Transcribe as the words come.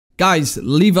Guys,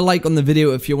 leave a like on the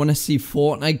video if you want to see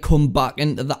Fortnite come back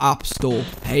into the App Store.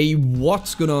 Hey,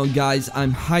 what's going on, guys? I'm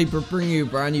Hybrid, bringing you a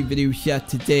brand new video here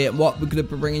today. And what we're going to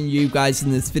be bringing you guys in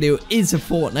this video is a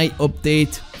Fortnite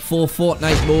update for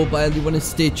Fortnite Mobile. You want to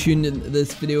stay tuned into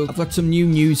this video. I've got some new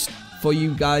news for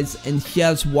you guys, and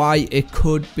here's why it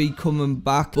could be coming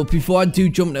back. But before I do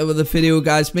jump into the video,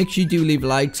 guys, make sure you do leave a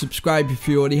like, subscribe if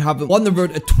you already haven't. We're on the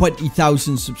road to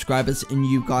 20,000 subscribers, and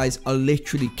you guys are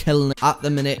literally killing it at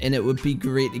the minute, and it would be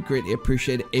greatly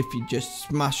appreciated if you just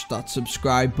smash that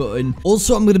subscribe button.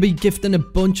 Also, I'm going to be gifting a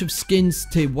bunch of skins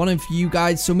to one of you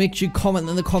guys, so make sure you comment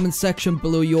in the comment section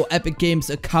below your Epic Games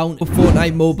account.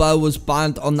 Fortnite Mobile was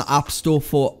banned on the App Store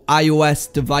for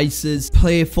iOS devices.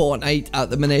 Play Fortnite at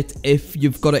the minute if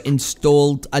you've got it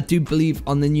installed. I do believe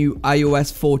on the new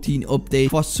iOS 14 update,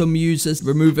 for some users,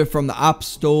 remove it from the App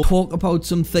Store. Talk about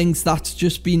some things that's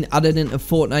just been added into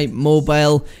Fortnite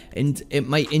Mobile, and it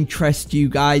might interest you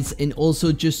guys, and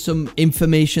also just some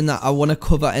information that I want to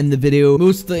cover in the video.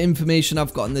 Most of the information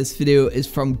I've got in this video is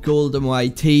from Golden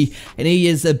YT, and he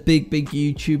is a big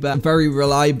YouTuber, a very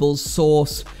reliable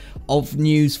source of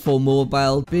news for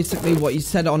mobile. Basically, what he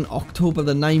said on October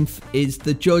the 9th is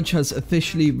the judge has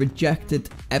officially rejected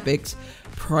Epic's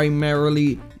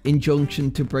primarily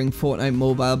injunction to bring Fortnite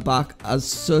Mobile back. As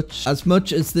such, as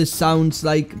much as this sounds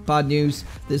like bad news,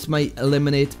 this might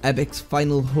eliminate Epic's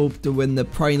final hope to win the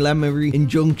preliminary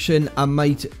injunction and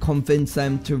might convince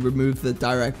them to remove the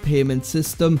direct payment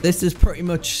system. This is pretty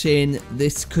much saying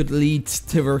this could lead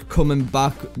to her coming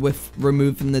back with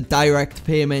removing the direct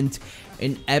payment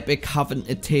and Epic having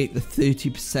to take the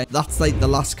 30%. That's like the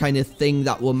last kind of thing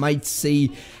that we might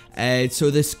see. So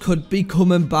this could be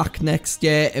coming back next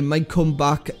year. It might come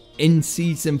back in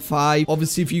Season 5.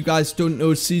 Obviously, if you guys don't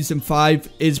know, Season 5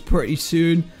 is pretty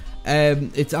soon.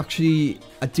 It's actually,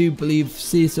 I do believe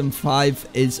Season 5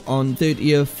 is on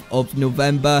 30th of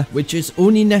November, which is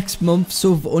only next month,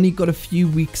 so we've only got a few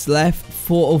weeks left,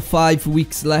 4 or 5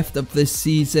 weeks left of this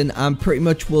season, and pretty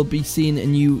much we'll be seeing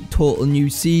a total new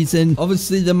season.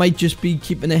 Obviously, they might just be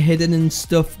keeping it hidden and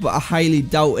stuff, but I highly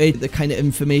doubt it. The kind of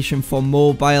information for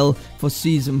mobile for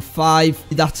Season 5,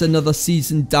 that's another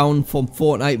season down from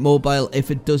Fortnite Mobile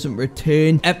if it doesn't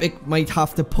return. Epic might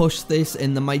have to push this,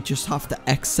 and they might just have to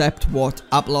accept what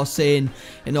Apple are saying,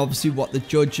 and obviously what the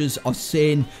judges are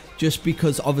saying, just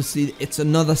because obviously it's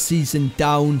another season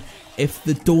down. If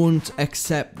they don't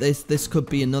accept this could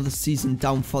be another season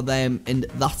down for them, and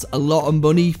that's a lot of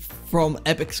money from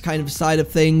Epic's kind of side of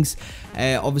things.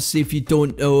 Obviously, if you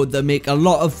don't know, they make a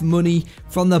lot of money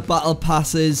from the battle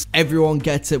passes. Everyone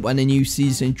gets it when a new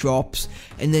season drops,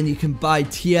 and then you can buy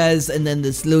tiers, and then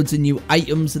there's loads of new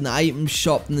items in the item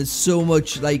shop, and there's so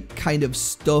much like kind of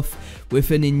stuff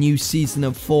within a new season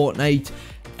of Fortnite.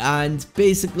 And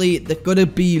basically, they're gonna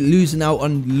be losing out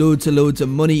on loads of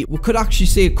money. We could actually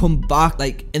see it come back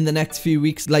like in the next few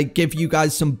weeks, like give you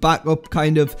guys some backup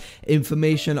kind of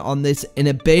information on this in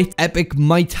a bit. Epic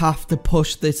might have to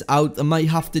push this out. They might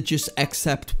have to just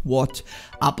accept what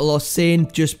Apple are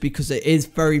saying, just because it is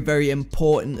very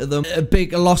important to them. A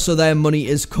big loss of their money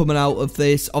is coming out of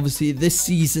this. Obviously, this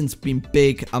season's been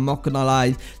big. I'm not gonna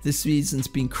lie, this season's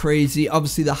been crazy.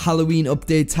 Obviously, the Halloween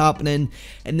update's happening,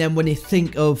 and then when you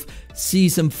think of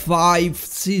Season 5,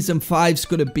 Season 5's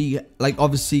gonna be like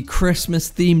obviously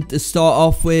Christmas themed to start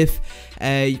off with,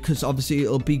 because obviously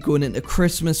it'll be going into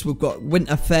Christmas. We've got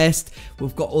Winterfest,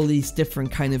 we've got all these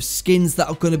different kind of skins that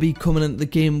are going to be coming into the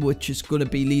game, which is going to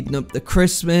be leading up to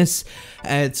Christmas.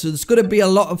 So there's going to be a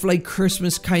lot of like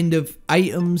Christmas kind of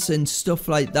items and stuff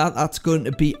like that that's going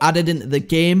to be added into the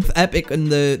game. Epic and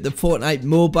the Fortnite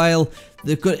Mobile,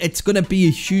 it's going to be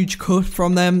a huge cut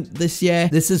from them this year.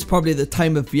 This is probably the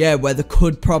time of year where they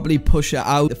could probably push it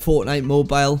out. The Fortnite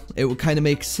Mobile, it would kind of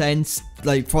make sense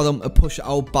like for them to push it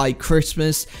out by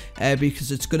Christmas,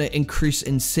 because it's going to increase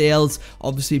in sales.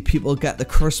 Obviously, people get the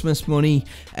Christmas money,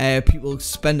 people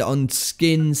spend it on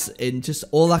skins and just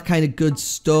all that kind of good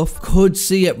stuff. Could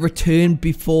see it return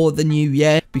before the new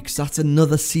year, because that's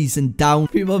another season down.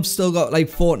 People have still got like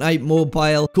Fortnite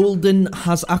Mobile. Golden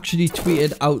has actually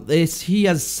tweeted out this. He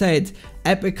has said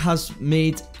Epic has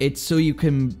made it so you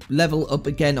can level up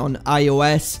again on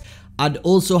iOS, and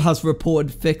also has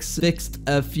reported fixed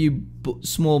a few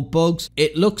small bugs.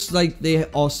 It looks like they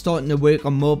are starting to work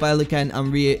on mobile again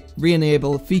and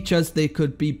re-enable features. They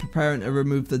could be preparing to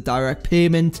remove the direct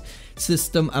payment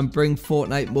system and bring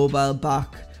Fortnite Mobile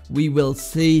back. We will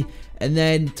see. And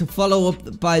then to follow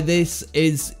up by this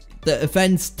is The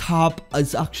events tab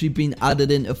has actually been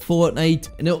added into Fortnite,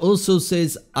 and it also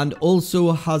says, and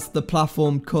also has the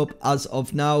platform cup as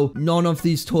of now. None of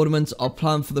these tournaments are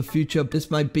planned for the future. This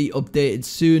might be updated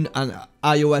soon, and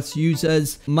iOS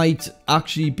users might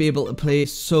actually be able to play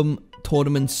some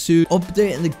tournaments soon.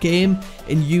 Updating the game,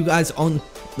 and you guys aren't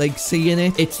like seeing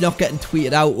it. It's not getting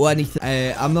tweeted out or anything.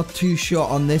 I'm not too sure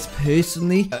on this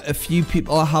personally. A few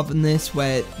people are having this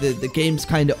where the game's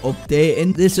kind of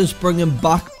updating. This is bringing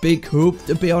back big hope,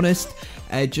 to be honest.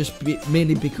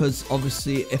 Mainly because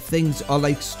obviously if things are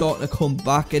like starting to come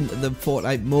back into the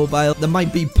Fortnite mobile, they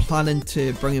might be planning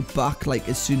to bring it back like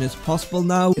as soon as possible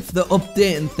now. If they're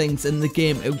updating things in the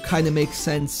game, it would kind of make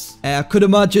sense. I could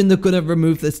imagine they're going to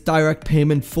remove this direct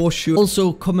payment for sure.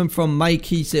 Also coming from Mike,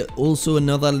 he's also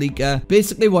another leaker.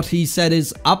 Basically what he said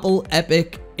is Apple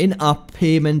Epic in-app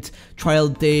payment trial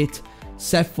date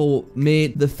set for May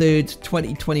the 3rd,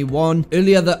 2021.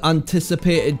 Earlier than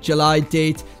anticipated July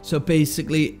date. So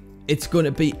basically, it's going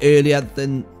to be earlier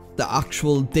than the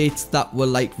actual dates that were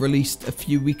like released a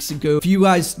few weeks ago. If you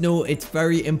guys know, it's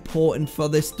very important for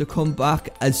this to come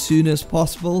back as soon as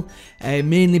possible.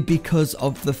 Mainly because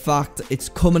of the fact it's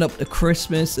coming up to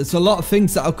Christmas. There's a lot of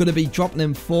things that are going to be dropping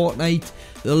in Fortnite.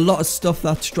 There's a lot of stuff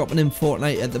that's dropping in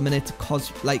Fortnite at the minute,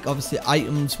 cause like obviously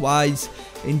items wise,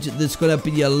 and there's gonna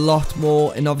be a lot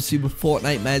more. And obviously with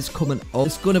Fortnite Mares coming up,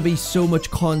 there's gonna be so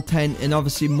much content, and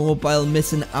obviously mobile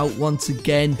missing out once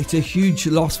again. It's a huge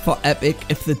loss for Epic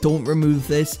if they don't remove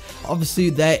this. Obviously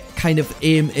their kind of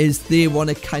aim is they want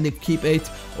to kind of keep it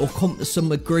or come to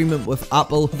some agreement with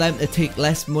Apple for them to take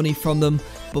less money from them.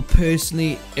 But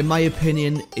personally, in my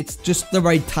opinion, it's just the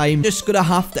right time. Just gonna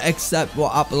have to accept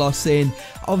what Apple are saying.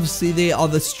 Obviously, they are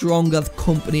the stronger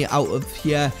company out of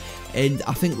here. And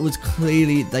I think it was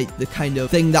clearly like the kind of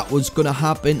thing that was gonna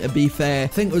happen, to be fair. I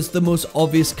think it was the most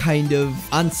obvious kind of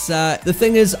answer. The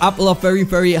thing is, Apple are very,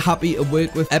 very happy to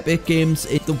work with Epic Games.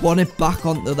 If they want it back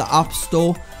onto the App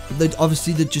Store,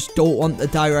 obviously they just don't want the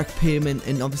direct payment,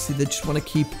 and obviously they just want to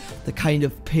keep the kind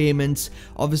of payments.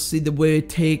 Obviously they were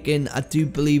taking, I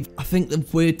think they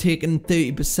were taking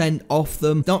 30% off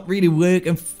them. Not really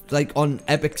working like on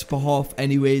Epic's behalf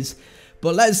anyways.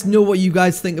 But let us know what you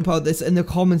guys think about this in the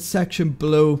comment section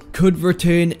below. Could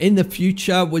return in the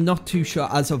future. We're not too sure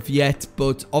as of yet,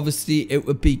 but obviously it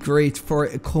would be great for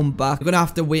it to come back. We're going to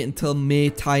have to wait until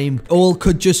May time. All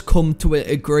could just come to an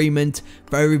agreement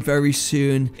very, very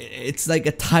soon. It's like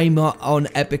a timer on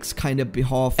Epic's kind of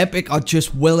behalf. Epic are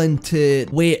just willing to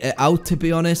wait it out, to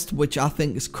be honest, which I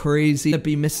think is crazy. They'd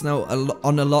be missing out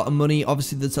on a lot of money.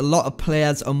 Obviously, there's a lot of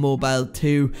players on mobile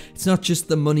too. It's not just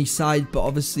the money side, but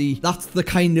obviously that's the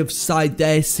kind of side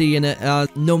they're seeing it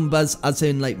as. Numbers as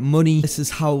in like money. This is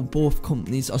how both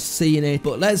companies are seeing it.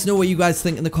 But let us know what you guys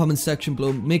think in the comment section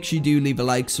below. Make sure you do leave a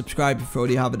like, subscribe if you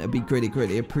already haven't. It'd be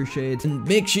greatly appreciated. And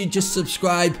make sure you just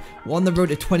subscribe. We're on the road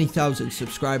to 20,000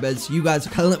 subscribers. You guys are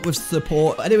killing it with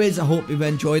support. But anyways, I hope you've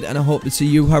enjoyed, and I hope to see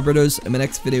you hybriders in my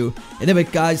next video. In a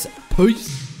bit, guys.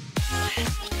 Peace.